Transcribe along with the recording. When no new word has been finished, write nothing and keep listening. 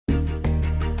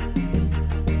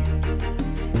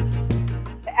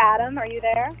Adam, are you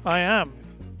there? I am.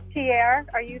 Pierre,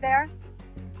 are you there?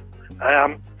 I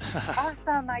am.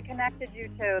 Awesome, I connected you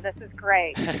two. This is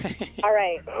great. All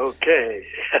right. Okay.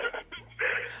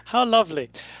 How lovely.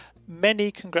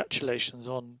 Many congratulations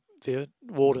on the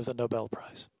award of the Nobel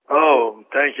Prize. Oh,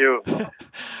 thank you.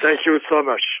 Thank you so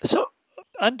much. So,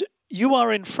 and you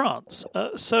are in France. I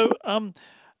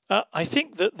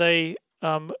think that they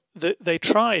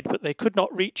tried, but they could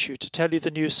not reach you to tell you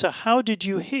the news. So how did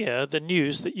you hear the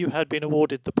news that you had been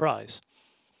awarded the prize?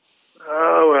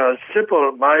 Well,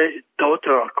 simple. My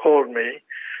daughter called me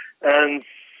and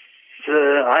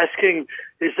asking,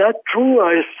 "Is that true?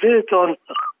 I see it on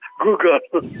Google."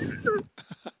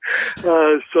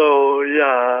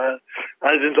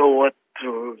 I didn't know what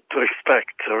to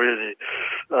expect, really.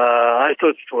 I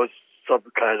thought it was some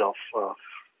kind of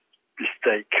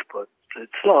mistake, but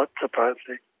it's not,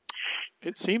 apparently.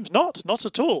 It seems not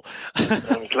at all.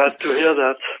 I'm glad to hear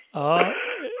that.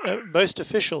 Most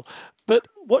official. But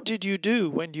what did you do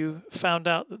when you found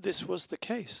out that this was the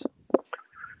case?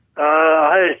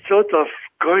 I thought of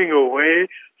going away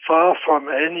far from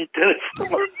any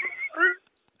telephone.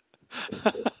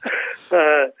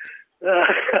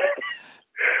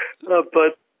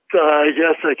 But I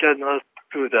guess I cannot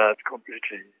do that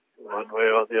completely, one way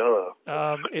or the other.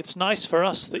 It's nice for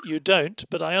us that you don't,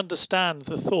 but I understand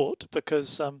the thought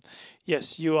because,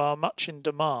 yes, you are much in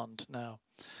demand now.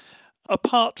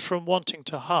 Apart from wanting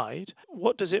to hide,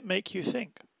 what does it make you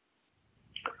think?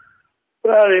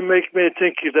 Well, it makes me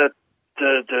think that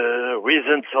the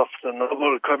reasons of the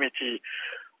Nobel Committee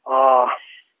are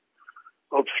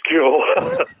obscure.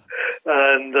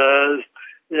 And,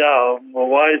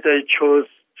 why they chose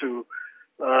to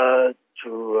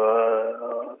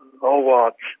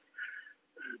award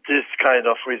this kind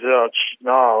of research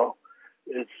now,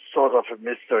 it's sort of a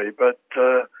mystery. But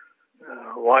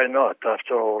why not,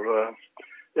 after all?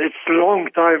 It's a long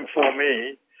time for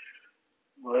me.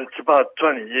 Well, it's about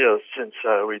 20 years since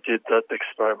we did that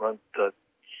experiment that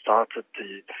started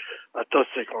the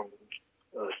attosecond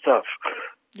stuff.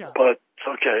 Yeah. But,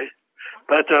 okay,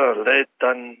 better late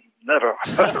than never.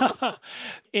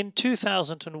 In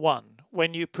 2001,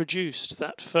 when you produced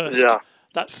that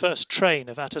first train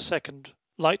of attosecond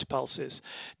light pulses,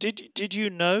 did you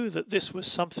know that this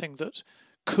was something that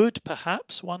could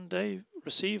perhaps one day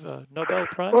receive a Nobel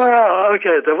Prize? Well,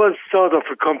 okay, there was sort of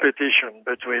a competition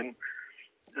between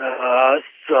us,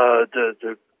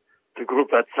 the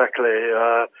group at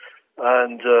Saclay,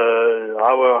 and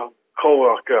our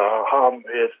co-worker,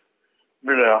 Harm-Eve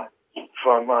Müller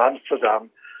from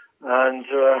Amsterdam. And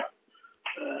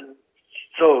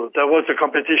so there was a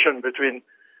competition between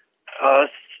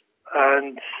us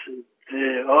and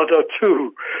the other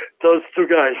two, those two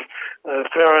guys,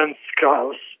 Ferenc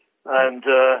Krauss and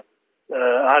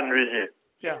Anne Rizier.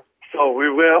 Yeah. So we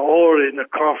were all in a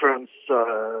conference,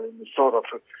 sort of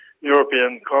a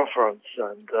European conference,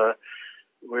 and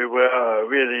we were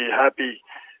really happy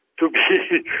to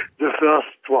be the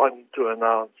first one to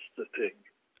announce the thing.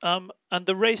 And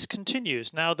the race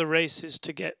continues. Now the race is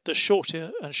to get the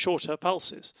shorter and shorter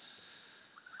pulses.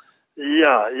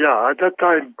 Yeah. At that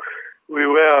time, we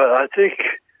were, I think,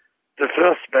 the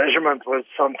first measurement was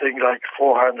something like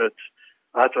 400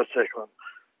 attosecond.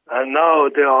 And now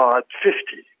they are at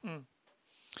 50. Mm.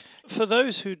 For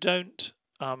those who don't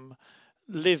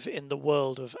live in the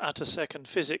world of attosecond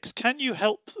physics, can you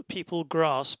help people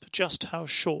grasp just how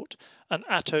short an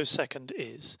attosecond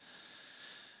is?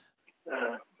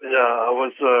 I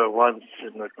was once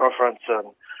in a conference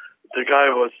and the guy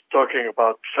was talking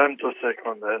about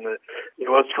femtosecond, and he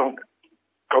was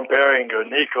comparing a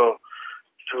nickel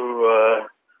to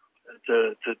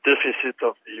the deficit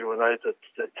of the United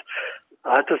States.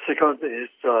 Attosecond is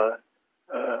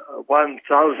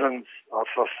 1,000th of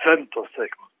a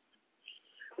femtosecond.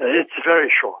 It's very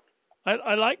short.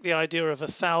 I like the idea of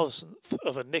 1,000th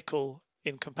of a nickel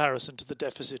in comparison to the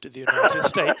deficit of the United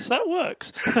States. That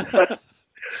works.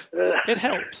 It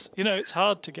helps. It's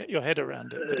hard to get your head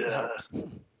around it, but it helps.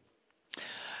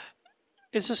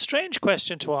 It's a strange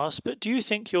question to ask, but do you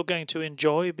think you're going to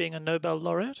enjoy being a Nobel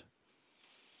laureate?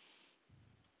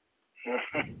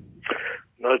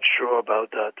 Not sure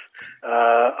about that.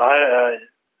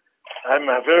 I'm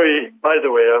I'm very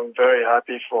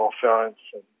happy for Ferenc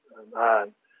and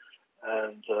Anne,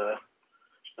 and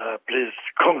please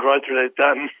congratulate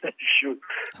them if you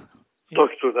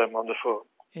talk to them on the phone.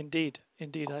 Indeed,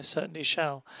 I certainly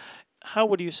shall. How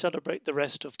will you celebrate the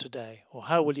rest of today, or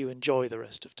how will you enjoy the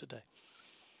rest of today?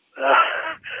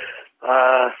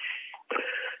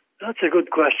 That's a good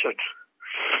question.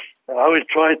 I will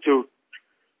try to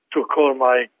call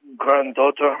my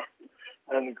granddaughter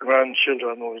and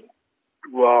grandchildren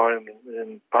who are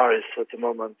in Paris at the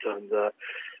moment, and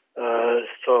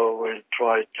so we'll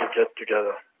try to get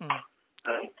together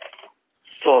and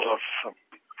sort of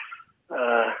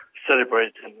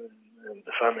celebrate in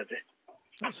the family.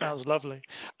 That sounds lovely.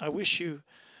 I wish you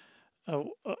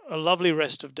a lovely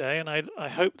rest of day, and I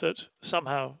hope that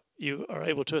somehow you are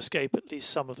able to escape at least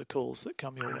some of the calls that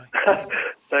come your way.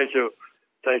 Thank you.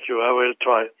 I will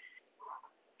try.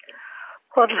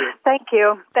 Well, thank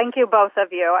you. Thank you, both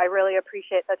of you. I really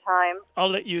appreciate the time. I'll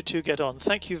let you two get on.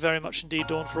 Thank you very much indeed,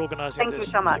 Dawn, for organising this. Thank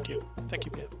you so much. Thank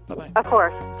you, Pierre. Bye-bye. Of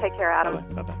course. Take care, Adam.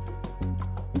 Bye-bye.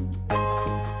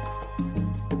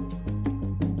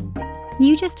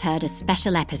 You just heard a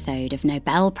special episode of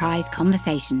Nobel Prize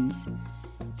Conversations.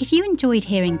 If you enjoyed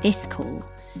hearing this call,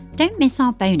 don't miss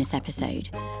our bonus episode,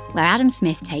 where Adam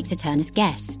Smith takes a turn as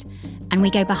guest, and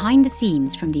we go behind the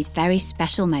scenes from these very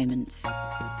special moments.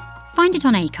 Find it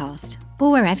on Acast,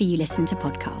 or wherever you listen to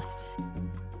podcasts.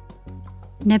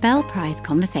 Nobel Prize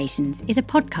Conversations is a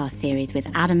podcast series with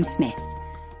Adam Smith,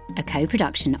 a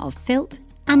co-production of Filt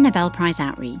and Nobel Prize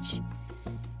Outreach.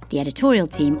 The editorial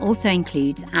team also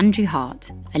includes Andrew Hart,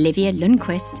 Olivia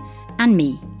Lundquist, and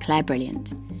me, Claire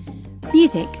Brilliant.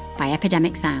 Music by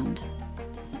Epidemic Sound.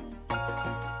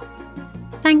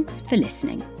 Thanks for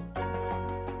listening.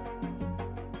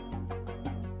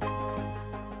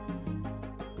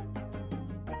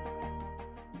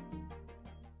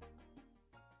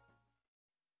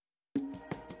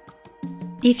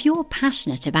 If you're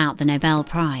passionate about the Nobel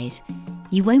Prize,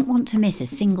 you won't want to miss a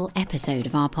single episode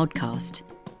of our podcast.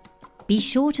 Be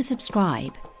sure to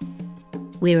subscribe.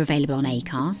 We're available on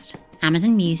Acast,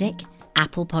 Amazon Music,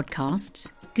 Apple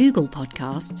Podcasts, Google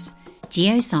Podcasts,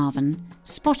 JioSaavn,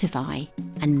 Spotify,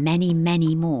 and many,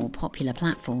 many more popular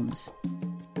platforms.